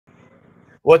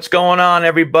What's going on,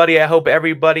 everybody? I hope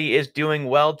everybody is doing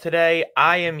well today.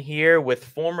 I am here with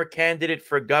former candidate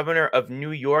for governor of New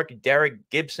York, Derrick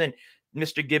Gibson.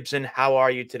 Mr. Gibson, how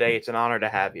are you today? It's an honor to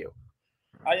have you.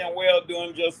 I am well,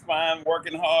 doing just fine,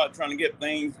 working hard, trying to get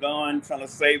things done, trying to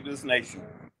save this nation.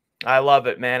 I love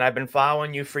it, man. I've been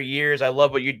following you for years. I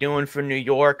love what you're doing for New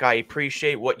York. I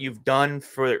appreciate what you've done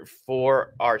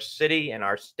for our city and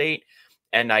our state,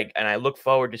 and I look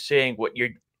forward to seeing what you're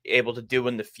able to do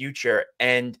in the future.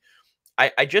 And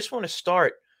I just want to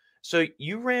start. So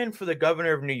you ran for the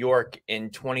governor of New York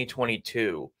in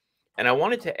 2022, and I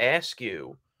wanted to ask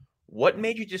you, what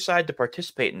made you decide to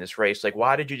participate in this race? Like,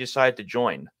 why did you decide to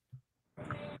join?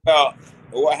 Uh,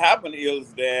 what happened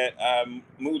is that I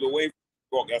moved away from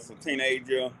New York as a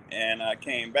teenager, and I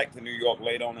came back to New York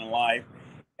late on in life,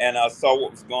 and I saw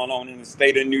what was going on in the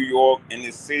state of New York, in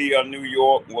the city of New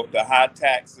York, with the high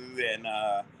taxes and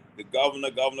the Governor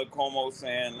Cuomo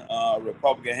saying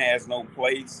Republican has no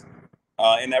place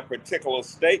in that particular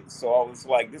state. So I was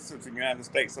like, this is the United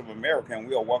States of America, and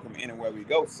we are welcome anywhere we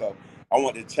go. So I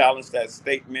want to challenge that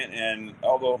statement. And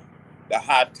although the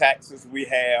high taxes we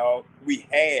had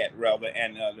rather,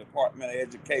 and the Department of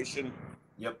Education,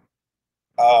 Yep.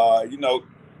 you know,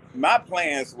 my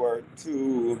plans were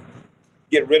to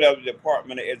get rid of the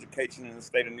Department of Education in the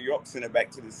state of New York, send it back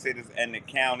to the cities and the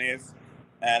counties.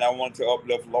 And I want to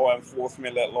uplift law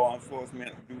enforcement, let law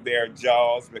enforcement do their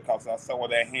jobs because I saw where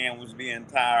their hand was being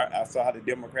tied. I saw how the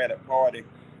Democratic Party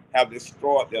have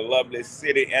destroyed the lovely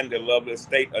city and the lovely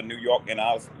state of New York. And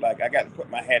I was like, I got to put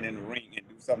my hat in the ring and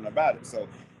do something about it. So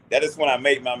that is when I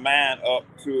made my mind up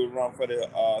to run for the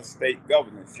state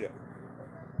governorship.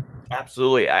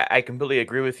 Absolutely. I completely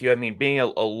agree with you. I mean, being a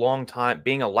long time,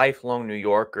 being a lifelong New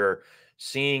Yorker,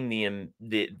 seeing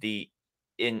the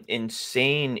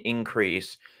insane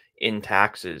increase in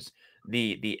taxes,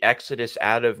 the exodus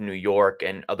out of New York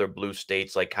and other blue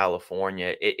states like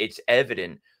California, it's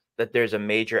evident that there's a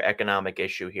major economic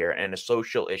issue here and a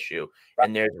social issue,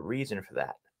 and there's a reason for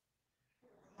that.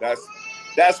 That's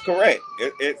that's correct.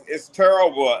 It's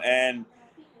terrible. And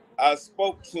I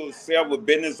spoke to several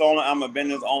business owners. I'm a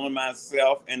business owner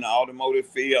myself in the automotive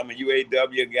field. I'm a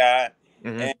UAW guy, Hmm.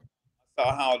 and I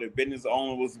saw how the business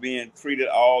owner was being treated.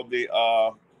 All the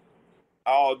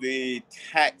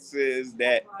taxes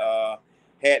that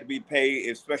had to be paid,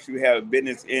 especially we have a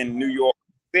business in New York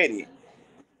City.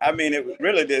 I mean, it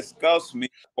really disgusts me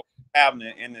what's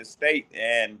happening in the state,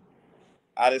 and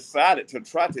I decided to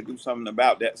try to do something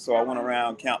about that. So I went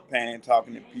around campaigning,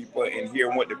 talking to people, and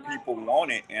hearing what the people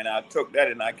wanted. And I took that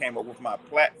and I came up with my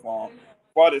platform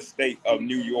for the state of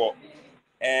New York.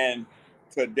 And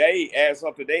today, as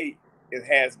of today, it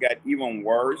has got even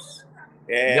worse.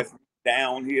 It Yep. has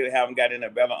down here. They haven't got any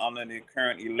better under the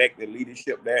current elected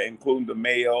leadership there, including the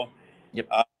mayor, Yep.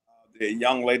 uh, the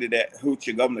young lady that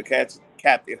Hoocher, Governor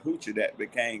Kathy Hoocher, that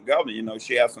became governor.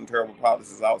 She has some terrible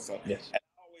policies also. Yes.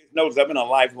 Always noticed I've been a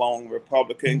lifelong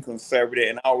Republican conservative,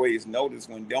 and I always notice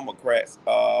when Democrats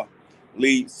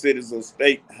lead cities or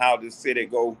state how the city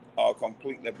go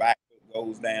completely back,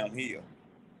 goes downhill.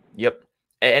 Yep.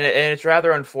 And it's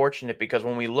rather unfortunate because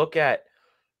when we look at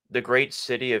the great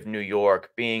city of New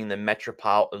York being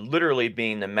literally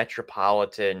being the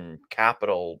metropolitan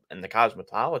capital and the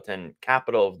cosmopolitan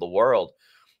capital of the world,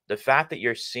 the fact that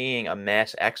you're seeing a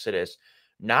mass exodus,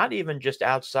 not even just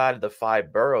outside of the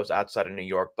five boroughs outside of New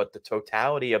York, but the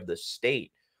totality of the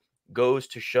state goes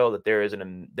to show that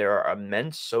there are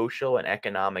immense social and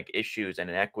economic issues and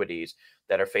inequities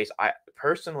that are faced. I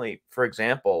personally, for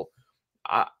example,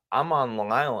 I'm on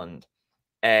Long Island,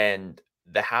 and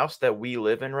the house that we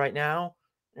live in right now,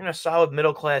 in a solid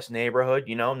middle class neighborhood,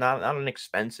 not an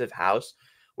expensive house.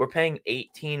 We're paying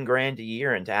 18 grand a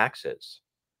year in taxes.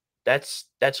 That's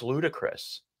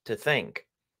ludicrous to think.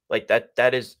 Like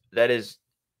that is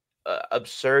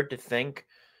absurd to think.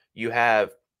 You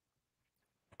have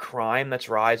crime that's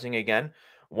rising again.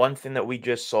 One thing that we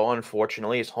just saw,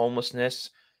 unfortunately, is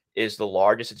homelessness is the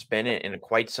largest it's been in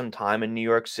quite some time in New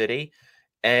York City.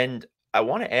 And I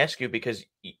want to ask you because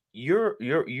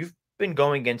you've been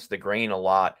going against the grain a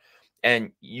lot,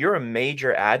 and you're a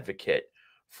major advocate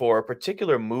for a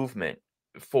particular movement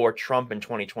for Trump in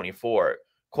 2024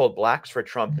 called Blacks for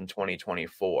Trump in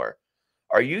 2024.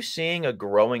 Are you seeing a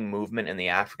growing movement in the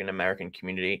African American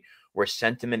community where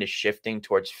sentiment is shifting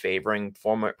towards favoring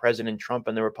former President Trump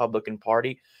and the Republican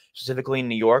Party, specifically in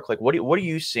New York? Like, what are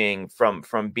you seeing from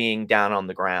being down on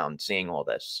the ground, seeing all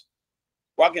this?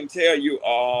 Well, I can tell you,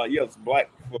 yes,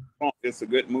 Black for Trump is a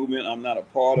good movement. I'm not a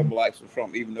part of Blacks for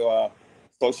Trump, even though I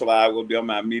socialize with them,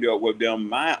 I meet up with them.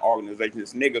 My organization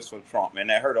is Niggas for Trump.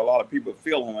 And I hurt a lot of people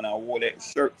feeling when I wore that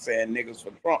shirt saying Niggas for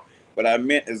Trump. But I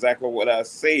meant exactly what I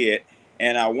said.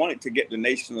 And I wanted to get the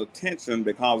national attention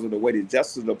because of the way the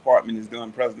Justice Department is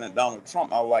doing President Donald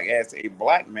Trump. I was like, as a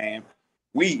black man,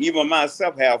 we, even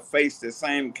myself, have faced the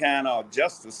same kind of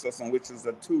justice system, which is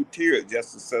a two-tiered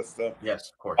justice system.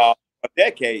 Yes, of course. A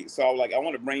decade. So like I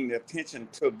want to bring the attention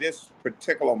to this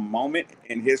particular moment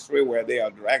in history where they are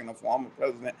dragging a former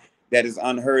president that is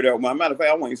unheard of. Well, matter of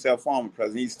fact, I want you to say a former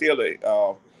president. He's still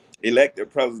a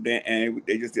elected president, and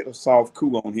they just did a soft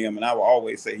coup on him. And I will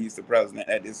always say he's the president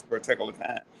at this particular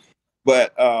time.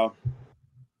 But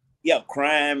yeah,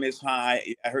 crime is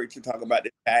high. I heard you talk about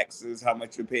the taxes, how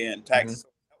much you're paying taxes. Mm-hmm. So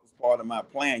that was part of my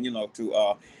plan,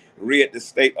 to rid the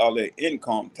state of the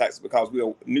income tax because we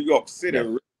are New York City.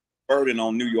 Yep. Burden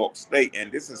on New York State, and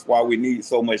this is why we need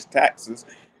so much taxes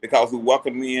because we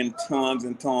welcome in tons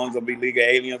and tons of illegal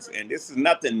aliens, and this is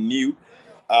nothing new.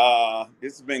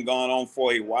 This has been going on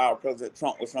for a while. President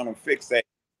Trump was trying to fix that,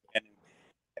 and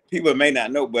people may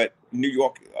not know, but New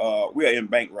York, we are in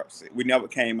bankruptcy. We never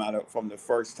came out of from the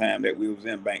first time that we was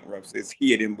in bankruptcy. It's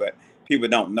hidden, but people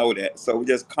don't know that. So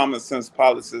just common sense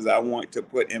policies I want to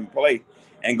put in place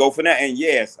and go for that. And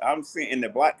yes, I'm seeing in the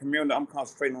black community, I'm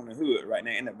concentrating on the hood right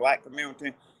now. In the black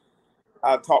community,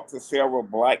 I talked to several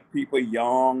black people,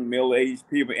 young, middle-aged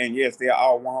people, and yes, they are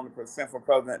all 100% for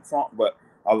President Trump, but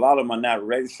a lot of them are not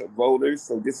registered voters.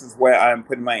 So this is where I'm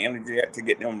putting my energy at to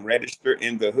get them registered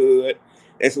in the hood.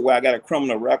 That's why I got a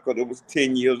criminal record. It was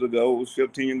 10 years ago, it was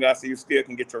 15 years ago. So you still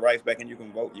can get your rights back and you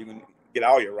can vote. You can get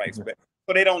all your rights back.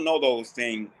 So they don't know those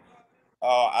things.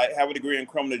 I have a degree in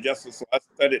criminal justice, so I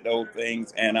studied those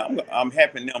things, and I'm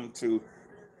helping them to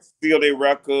steal their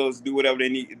records, do whatever they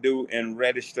need to do, and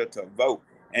register to vote.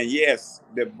 And yes,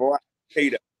 the black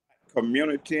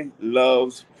community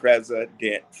loves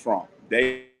President Trump.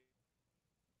 I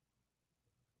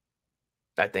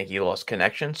think he lost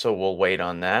connection, so we'll wait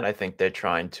on that. I think they're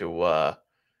trying to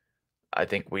I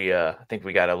think we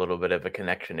got a little bit of a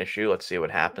connection issue. Let's see what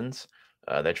happens.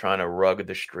 They're trying to rug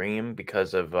the stream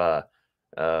because of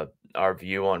our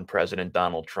view on President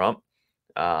Donald Trump.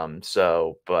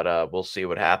 But we'll see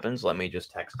what happens. Let me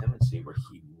just text him and see where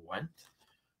he went.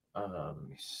 Let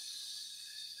me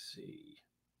see.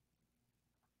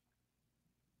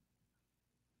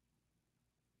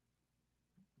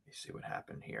 Let me see what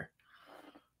happened here.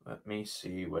 Let me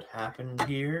see what happened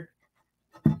here.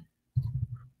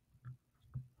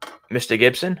 Mr.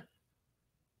 Gibson?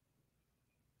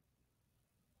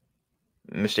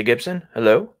 Mr. Gibson?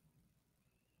 Hello?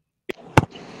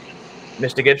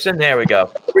 Mr. Gibson? There we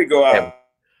go. Here we go.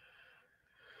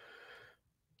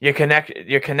 Your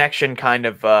connection kind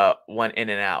of went in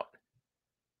and out.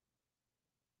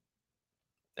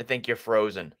 I think you're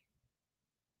frozen.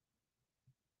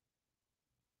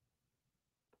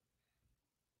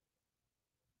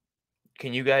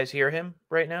 Can you guys hear him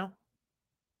right now?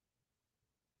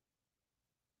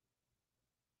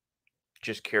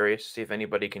 Just curious to see if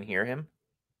anybody can hear him.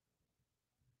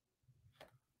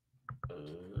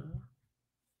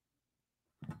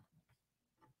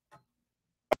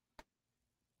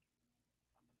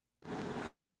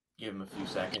 Give him a few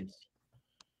seconds.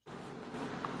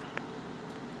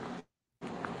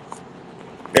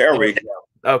 There we go.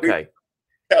 Okay.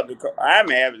 I'm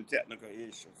having technical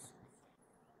issues.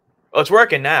 Oh, it's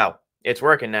working now. It's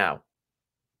working now.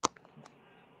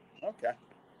 Okay.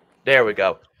 There we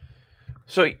go.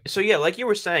 So yeah, like you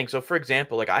were saying, so for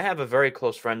example, like I have a very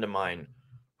close friend of mine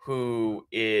who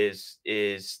is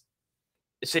a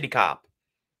city cop,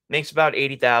 makes about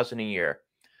 $80,000 a year.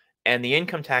 And the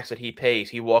income tax that he pays,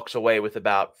 he walks away with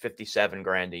about 57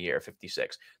 grand a year,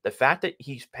 56. The fact that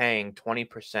he's paying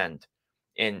 20%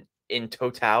 in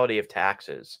totality of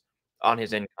taxes on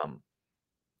his income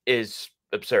is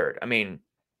absurd. I mean,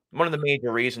 one of the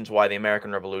major reasons why the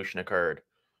American Revolution occurred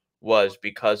was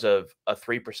because of a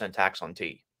 3% tax on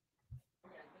tea.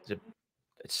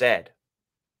 It's sad.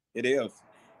 It is.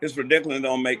 It's ridiculous. It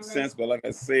don't make sense. But like I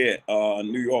said,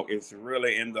 New York is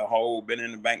really in the hole. Been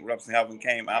in the bankruptcy, haven't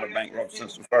came out of bankruptcy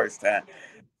since the first time.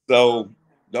 So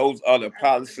those are the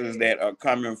policies that are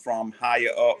coming from higher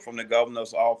up, from the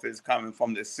governor's office, coming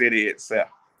from the city itself.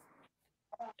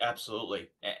 Absolutely.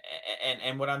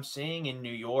 And what I'm seeing in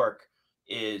New York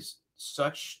is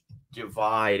such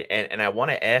divide. And I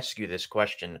want to ask you this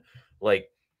question. Like,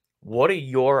 what are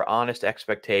your honest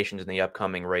expectations in the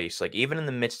upcoming race? Like, even in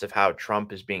the midst of how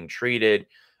Trump is being treated,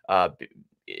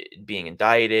 being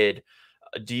indicted,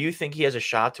 do you think he has a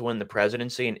shot to win the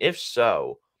presidency? And if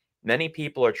so, many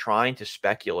people are trying to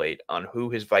speculate on who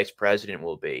his vice president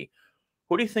will be.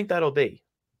 Who do you think that'll be?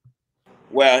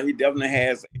 Well, he definitely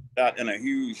has a shot and a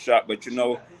huge shot, but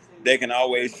they can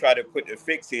always try to put the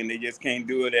fix in. They just can't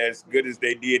do it as good as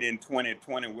they did in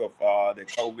 2020 with the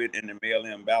COVID and the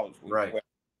mail-in ballots, Right. where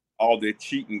all the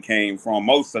cheating came from.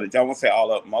 Most of it, I won't say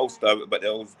all of most of it, but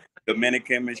those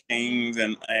Dominican machines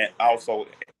and also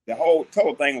the whole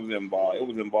total thing was involved. It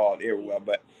was involved everywhere.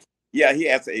 But yeah, he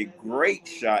has a great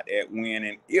shot at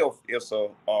winning if it's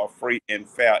a free and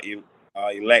fair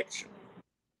election.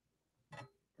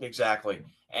 Exactly.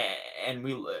 And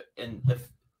we and the, are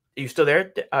you still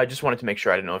there? I just wanted to make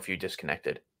sure. I didn't know if you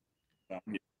disconnected.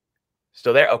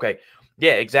 Still there? Okay.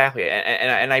 Yeah, exactly.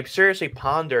 And I seriously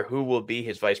ponder who will be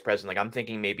his vice president. Like I'm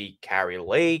thinking maybe Carrie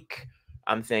Lake.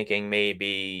 I'm thinking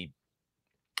maybe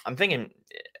I'm thinking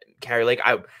Carrie Lake.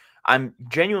 I'm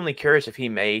genuinely curious if he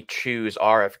may choose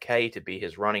RFK to be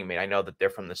his running mate. I know that they're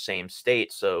from the same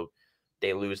state, so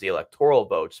they lose the electoral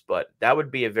votes, but that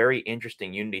would be a very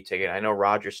interesting unity ticket. I know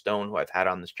Roger Stone, who I've had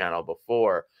on this channel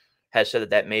before, has said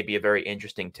that that may be a very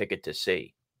interesting ticket to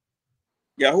see.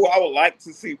 Yeah, who I would like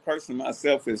to see personally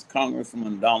myself is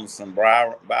Congressman Donaldson,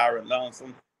 Byron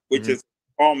Donaldson, which Mhm. is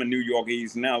former New York.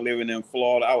 He's now living in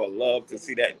Florida. I would love to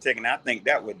see that taken. I think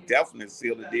that would definitely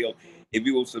seal the deal if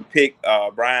you was to pick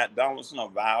Brian Donaldson, a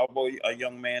viable a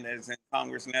young man that is in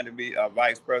Congress now to be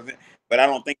vice president. But I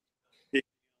don't think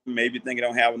maybe think he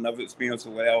don't have enough experience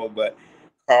or whatever. But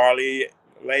Carly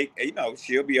Lake,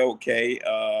 she'll be okay.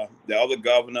 The other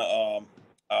governor,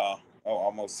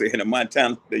 almost saying the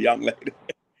Montana, the young lady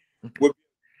would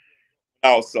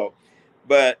also.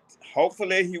 But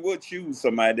hopefully he would choose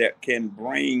somebody that can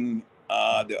bring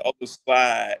the other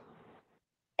side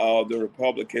of the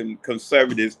Republican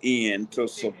conservatives in to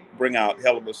bring out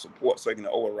hell of a support so he can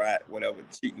override whatever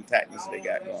cheating tactics they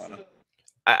got going on.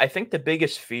 I think the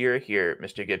biggest fear here,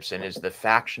 Mr. Gibson, is the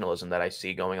factionalism that I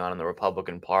see going on in the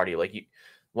Republican Party.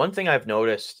 One thing I've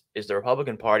noticed is the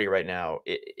Republican Party right now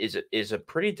is a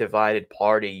pretty divided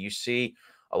party. You see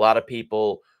a lot of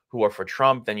people who are for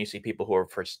Trump, then you see people who are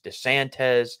for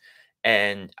DeSantis,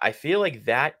 and I feel like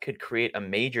that could create a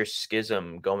major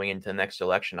schism going into the next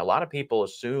election. A lot of people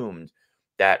assumed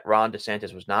that Ron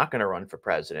DeSantis was not going to run for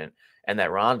president and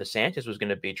that Ron DeSantis was going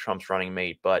to be Trump's running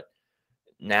mate, but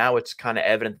now it's kind of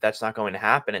evident that that's not going to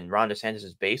happen, and Ron DeSantis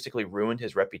has basically ruined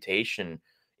his reputation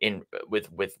in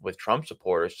with Trump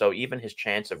supporters. So even his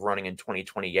chance of running in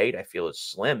 2028, I feel, is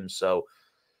slim. So,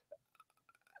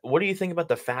 what do you think about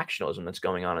the factionalism that's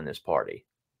going on in this party?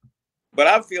 But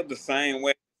I feel the same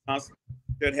way.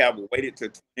 Should have waited to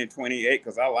 2028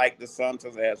 because I like the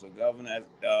Santos as a governor.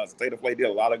 State of Florida did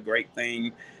a lot of great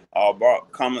things,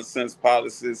 brought common sense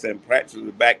policies and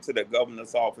practices back to the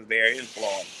governor's office there in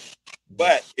Florida.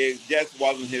 But it just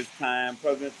wasn't his time.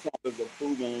 President Trump is a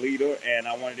proven leader, and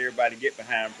I wanted everybody to get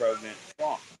behind President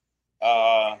Trump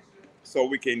uh, so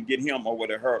we can get him over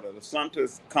the hurdle. The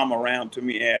Santos come around to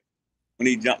me when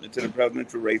he jumped into the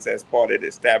presidential race as part of the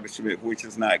establishment, which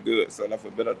is not good. So that's a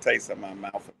bit of taste in my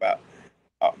mouth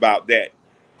about that.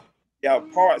 Yeah,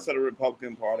 parts of the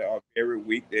Republican Party are very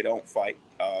weak. They don't fight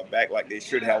back like they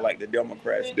should have, like the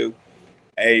Democrats do.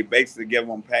 Basically give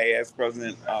them pass.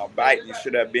 President Biden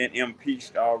should have been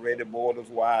impeached already. Borders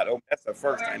wide open. That's the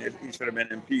first thing that he should have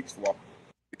been impeached for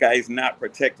because he's not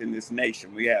protecting this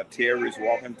nation. We have terrorists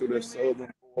walking through the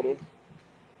southern border,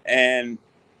 and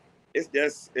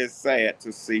it's sad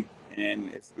to see, and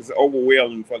it's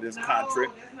overwhelming for this country.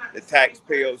 The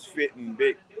taxpayers fitting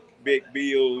big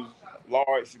bills,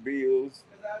 large bills.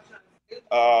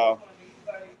 Uh,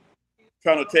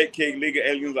 Trying to take care of illegal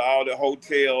aliens. All the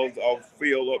hotels are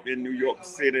filled up in New York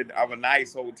City. Our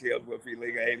nice hotels with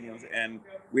illegal aliens, and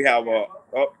we have a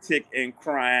uptick in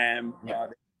crime. Yeah.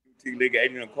 Illegal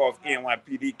aliens. Of course,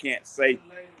 NYPD can't say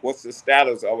what's the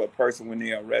status of a person when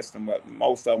they arrest them, but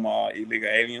most of them are illegal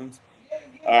aliens.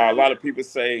 A lot of people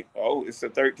say, "Oh, it's the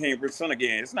 13%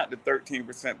 again." It's not the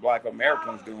 13% Black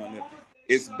Americans doing it.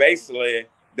 It's basically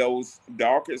those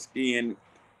darker skinned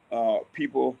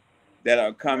people that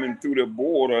are coming through the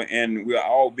border, and we're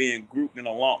all being grouped in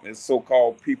a lump as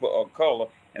so-called people of color,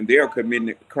 and they're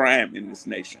committing crime in this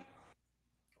nation.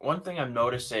 One thing I'm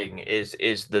noticing is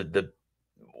the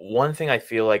one thing I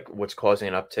feel like what's causing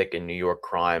an uptick in New York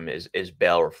crime is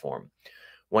bail reform.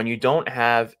 When you don't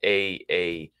have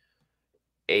a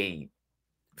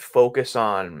focus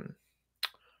on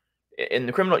in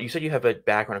the criminal, you said you have a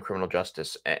background in criminal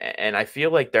justice, and I feel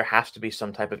like there has to be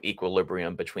some type of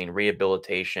equilibrium between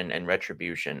rehabilitation and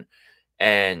retribution.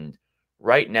 And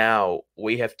right now,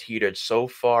 we have teetered so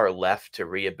far left to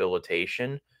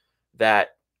rehabilitation that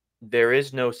there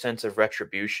is no sense of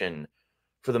retribution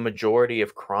for the majority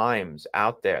of crimes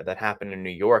out there that happen in New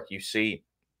York. You see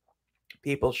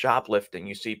people shoplifting,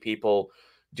 you see people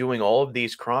doing all of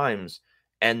these crimes,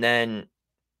 and then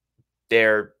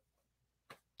they're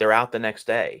they're out the next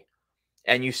day.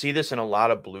 And you see this in a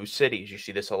lot of blue cities. You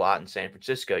see this a lot in San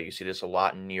Francisco. You see this a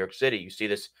lot in New York City. You see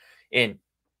this in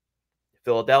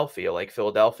Philadelphia. Like,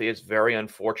 Philadelphia is very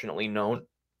unfortunately known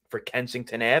for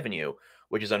Kensington Avenue,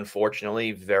 which is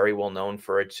unfortunately very well known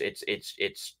for its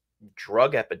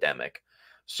drug epidemic.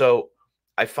 So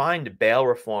I find bail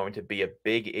reform to be a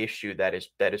big issue that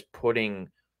is putting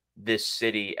this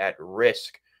city at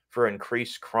risk for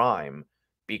increased crime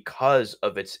because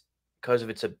of its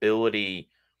ability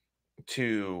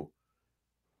to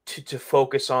to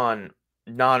focus on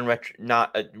non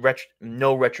not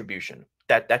no retribution.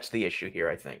 That's the issue here,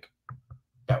 I think,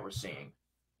 that we're seeing.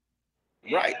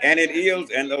 Right, and it is,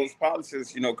 and those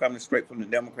policies, coming straight from the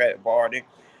Democratic Party.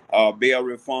 Bail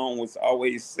reform was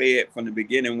always said from the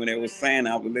beginning when they were saying,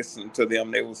 I was listening to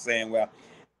them, they were saying, well,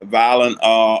 violent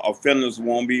offenders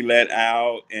won't be let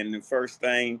out. And the first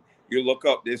thing you look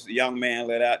up, this young man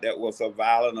let out that was a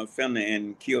violent offender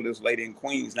and killed this lady in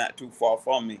Queens, not too far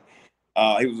from me.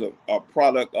 He was a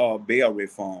product of bail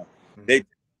reform. They Mhm.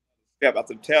 step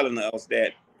after telling us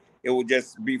that it would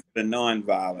just be for the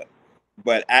non-violent,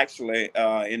 but actually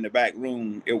in the back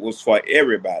room it was for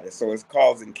everybody. So it's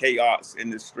causing chaos in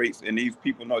the streets, and these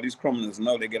people know, these criminals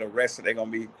know, they get arrested, they're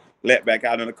going to be let back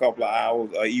out in a couple of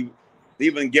hours, or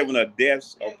even given a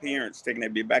death appearance, taking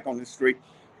that be back on the street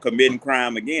committing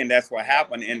crime again. That's what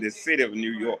happened in the city of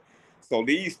New York. So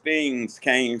these things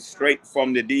came straight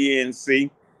from the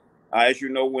DNC. As you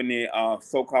know, when the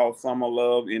so-called summer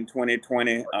love in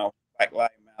 2020, Black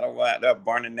Lives Matter, well, they're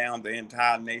burning down the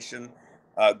entire nation,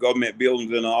 government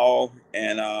buildings and all.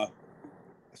 And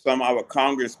some of our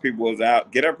Congress people was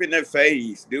out, get up in their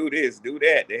face, do this, do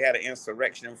that. They had an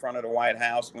insurrection in front of the White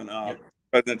House when Yep.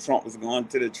 President Trump was going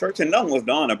to the church, and nothing was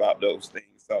done about those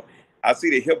things. So I see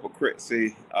the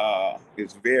hypocrisy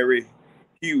is very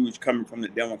huge coming from the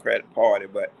Democratic Party.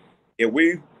 But if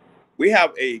we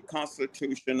have a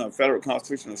constitution, a federal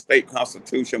constitution, a state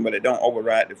constitution, but it don't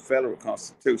override the federal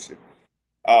constitution.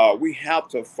 We have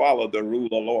to follow the rule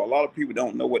of law. A lot of people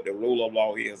don't know what the rule of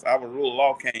law is. Our rule of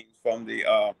law came from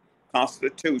the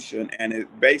Constitution, and it's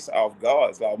based off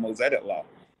God's law, Mosaic law,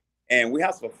 and we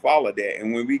have to follow that.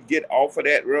 And when we get off of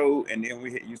that road, and then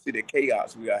you see the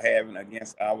chaos we are having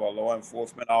against our law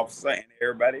enforcement officer and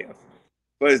everybody else.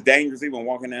 So it's dangerous even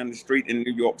walking down the street in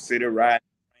New York City, riding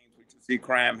trains. We see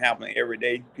crime happening every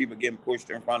day. People getting pushed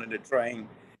in front of the train.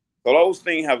 So those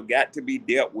things have got to be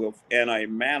dealt with in a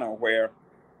manner where,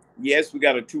 yes, we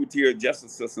got a two-tier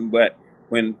justice system, but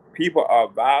when people are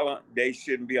violent, they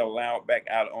shouldn't be allowed back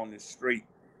out on the street.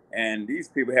 And these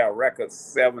people have records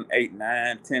 7, 8,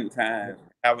 9, 10 times.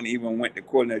 Haven't even went to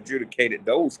court and adjudicated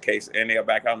those cases, and they're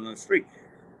back out on the street.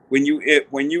 When you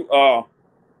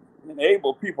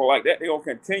enable people like that, they're gonna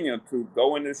continue to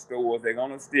go in the stores. They're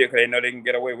gonna steal because they know they can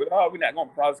get away with it. Oh, we're not gonna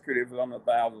prosecute it if it's under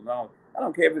 $1,000. I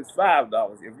don't care if it's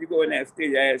 $5. If you go in there and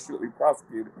steal, your ass should be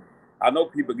prosecuted. I know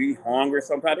people get hungry.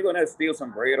 Sometimes they're gonna steal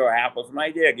some bread or apples.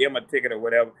 Might, yeah, give them a ticket or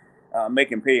whatever, make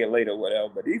them pay it later or whatever.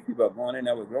 But these people are going in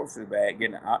there with grocery bag,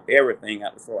 getting everything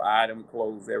out the store, item,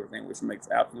 clothes, everything, which makes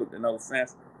absolutely no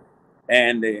sense.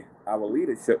 And our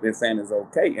leadership, they're saying is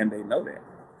okay, and they know that.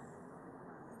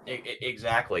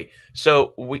 Exactly.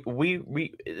 So we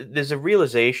there's a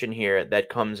realization here that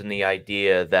comes in the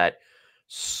idea that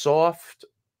soft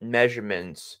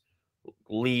measurements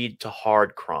lead to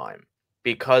hard crime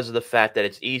because of the fact that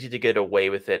it's easy to get away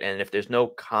with it, and if there's no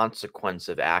consequence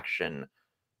of action,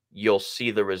 you'll see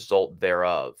the result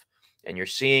thereof. And you're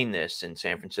seeing this in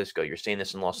San Francisco, you're seeing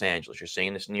this in Los Angeles, you're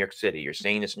seeing this in New York City, you're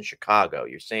seeing this in Chicago,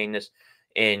 you're seeing this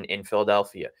in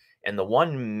Philadelphia. And the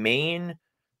one main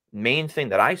thing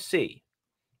that I see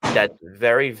that's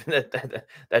very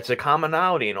that's a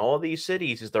commonality in all these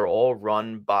cities is they're all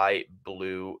run by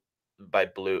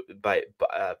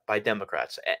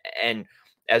Democrats. And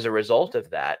as a result of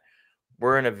that,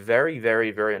 we're in a very,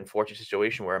 very, very unfortunate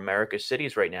situation where America's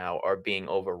cities right now are being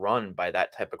overrun by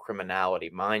that type of criminality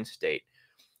mind state.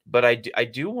 But I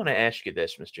do want to ask you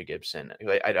this, Mr. Gibson.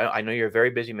 I know you're a very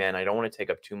busy man. I don't want to take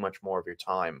up too much more of your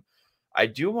time. I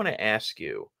do want to ask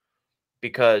you,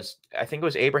 because I think it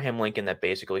was Abraham Lincoln that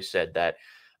basically said that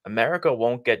America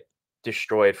won't get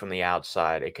destroyed from the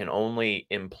outside. It can only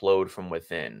implode from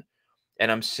within.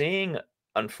 And I'm seeing,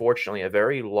 unfortunately, a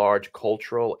very large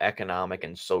cultural, economic,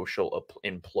 and social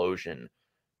implosion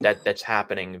that's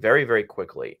happening very, very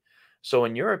quickly. So,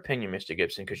 in your opinion, Mr.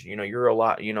 Gibson, because you're a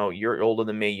lot, you're older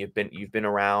than me. You've been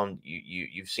around.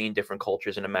 You've seen different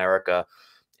cultures in America,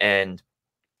 and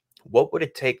what would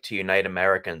it take to unite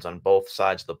Americans on both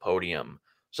sides of the podium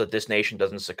so that this nation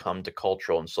doesn't succumb to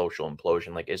cultural and social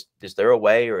implosion? Like, is there a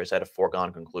way, or is that a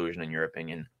foregone conclusion in your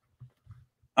opinion?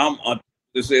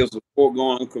 This is a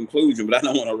foregone conclusion, but I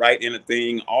don't want to write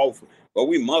anything off. But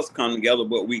we must come together,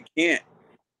 but we can't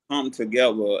come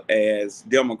together as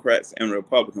Democrats and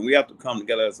Republicans. We have to come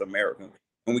together as Americans.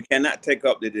 And we cannot take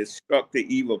up the destructive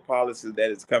evil policies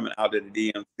that is coming out of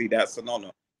the DMC. That's a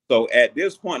no-no. So at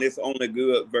this point, it's only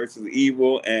good versus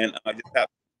evil, and I just have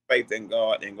faith in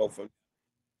God and go for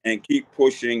and keep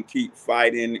pushing, keep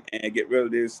fighting, and get rid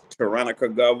of this tyrannical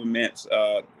governments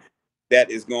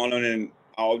that is going on in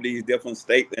all these different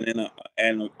states and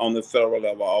on the federal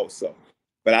level also.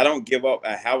 But I don't give up.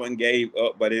 I haven't gave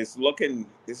up, but it's looking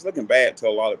bad to a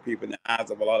lot of people in the eyes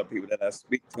of a lot of people that I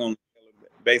speak to on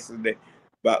a basis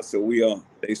about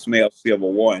they smell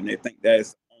civil war and they think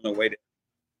that's the only way to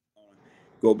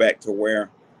go back to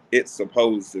where it's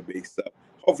supposed to be. So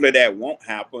hopefully that won't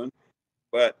happen.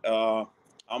 But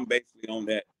I'm basically on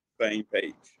that same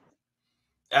page.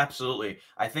 Absolutely.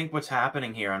 I think what's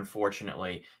happening here,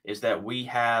 unfortunately, is that we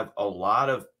have a lot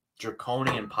of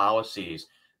draconian policies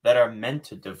that are meant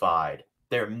to divide.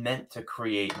 They're meant to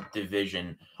create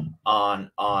division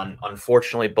on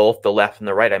unfortunately both the left and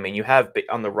the right. I mean, you have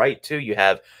on the right too, you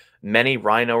have many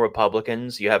rhino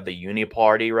Republicans. You have the Uni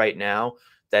Party right now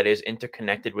that is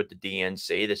interconnected with the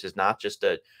DNC. This is not just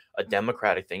a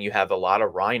Democratic thing. You have a lot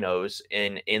of rhinos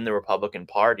in the Republican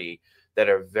Party that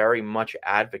are very much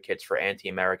advocates for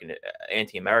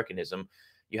anti-Americanism.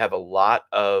 You have a lot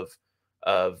of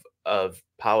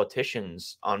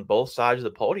politicians on both sides of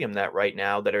the podium that right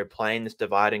now that are playing this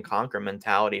divide and conquer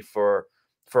mentality for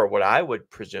what I would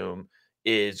presume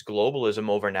is globalism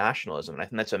over nationalism. And I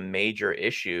think that's a major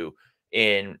issue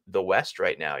in the West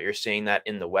right now. You're seeing that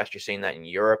in the West, you're seeing that in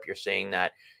Europe, you're seeing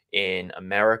that in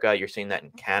America, you're seeing that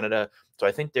in Canada. So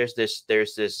I think there's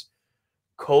this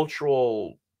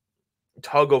cultural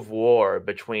tug of war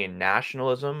between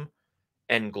nationalism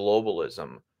and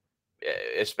globalism,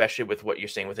 especially with what you're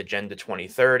saying with Agenda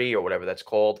 2030 or whatever that's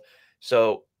called.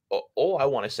 So all I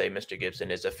want to say, Mr.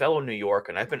 Gibson, is a fellow New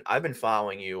Yorker, and I've been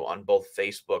following you on both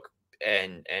Facebook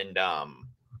and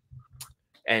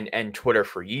and Twitter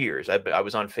for years. I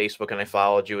was on Facebook and I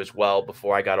followed you as well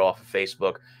before I got off of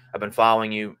Facebook. I've been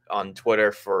following you on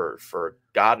Twitter for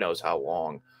God knows how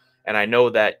long, and I know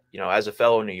that as a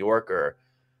fellow New Yorker,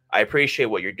 I appreciate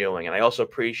what you're doing, and I also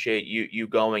appreciate you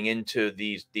going into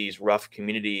these rough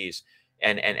communities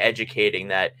and educating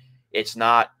that it's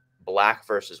not black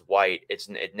versus white.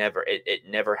 It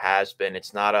never has been.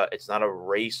 It's not a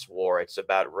race war. It's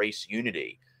about race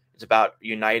unity. It's about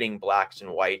uniting blacks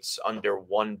and whites under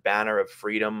one banner of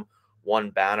freedom, one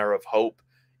banner of hope,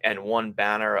 and one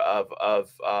banner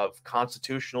of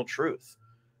constitutional truth.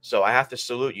 So I have to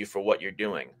salute you for what you're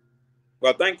doing.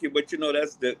 Well, thank you, but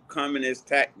that's the communist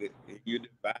tactic. You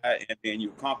divide and then you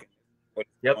conquer.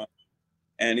 Yep.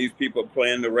 And these people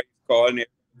playing the race card,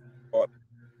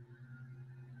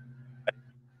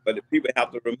 but the people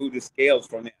have to remove the scales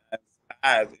from their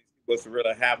eyes. What's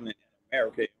really happening in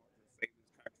America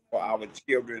for our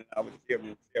children, our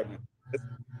children's children.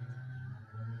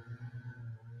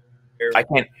 I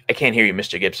can't hear you,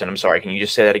 Mr. Gibson. I'm sorry. Can you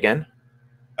just say that again?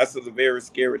 That's a very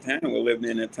scary time we're living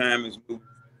in. The time is moving.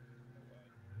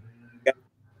 You got to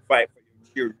fight for your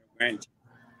children and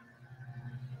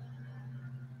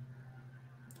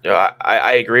grandchildren.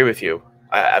 I agree with you.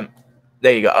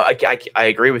 There you go. I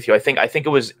agree with you. I think it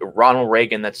was Ronald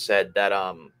Reagan that said that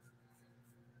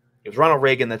it was Ronald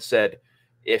Reagan that said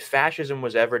if fascism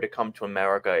was ever to come to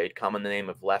America, it'd come in the name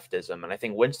of leftism. And I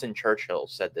think Winston Churchill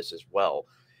said this as well.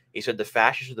 He said the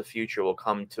fascists of the future will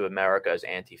come to America as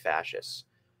anti-fascists,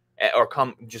 or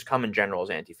come in general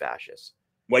as anti-fascists.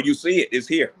 Well, you see it's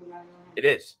here. It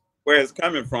is where it's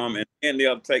coming from, and then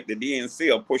they'll take the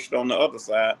DNC or push it on the other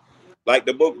side, like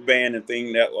the book banning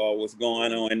thing that was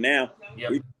going on. And now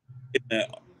we get the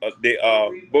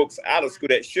books out of school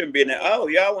that shouldn't be in there. Oh,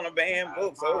 y'all want to ban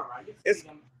books? Oh,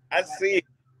 I see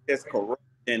it's corrupt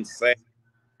and sad,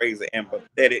 crazy and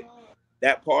pathetic.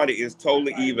 That party is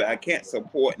totally evil. I can't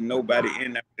support nobody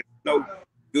in there. There's no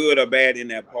good or bad in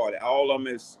that party. All of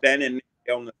them is standing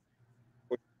on the.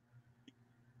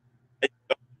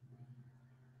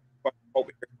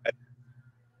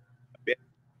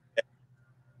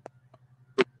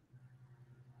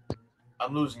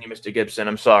 I'm losing you, Mr. Gibson.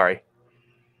 I'm sorry.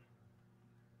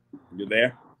 You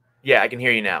there? Yeah, I can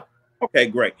hear you now. Okay,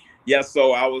 great. Yeah,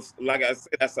 so I was like I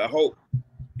said, that's a hope.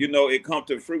 It come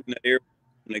to fruit in the area.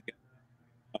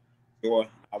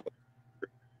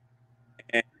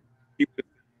 And people,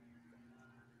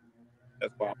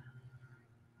 that's why.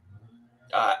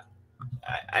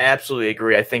 I absolutely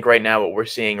agree. I think right now what we're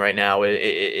seeing right now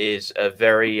is a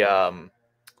very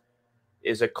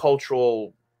is a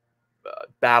cultural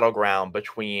battleground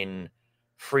between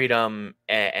freedom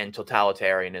and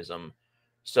totalitarianism.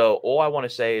 So all I want to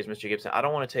say is, Mr. Gibson, I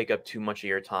don't want to take up too much of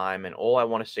your time, and all I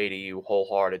want to say to you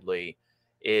wholeheartedly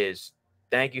is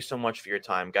thank you so much for your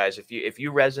time, guys. If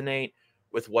you resonate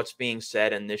with what's being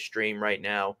said in this stream right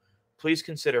now, please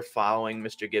consider following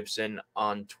Mr. Gibson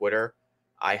on Twitter.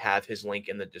 I have his link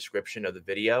in the description of the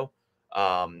video.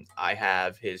 I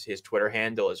have his Twitter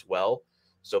handle as well.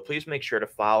 So please make sure to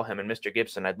follow him. And Mr.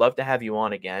 Gibson, I'd love to have you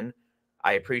on again.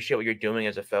 I appreciate what you're doing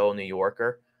as a fellow New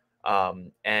Yorker.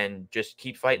 And just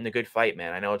keep fighting the good fight,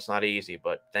 man. I know it's not easy,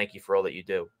 but thank you for all that you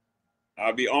do.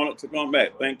 I'll be honored to come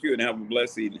back. Thank you and have a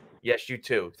blessed evening. Yes, you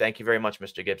too. Thank you very much,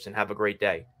 Mr. Gibson. Have a great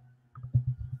day.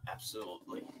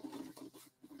 Absolutely.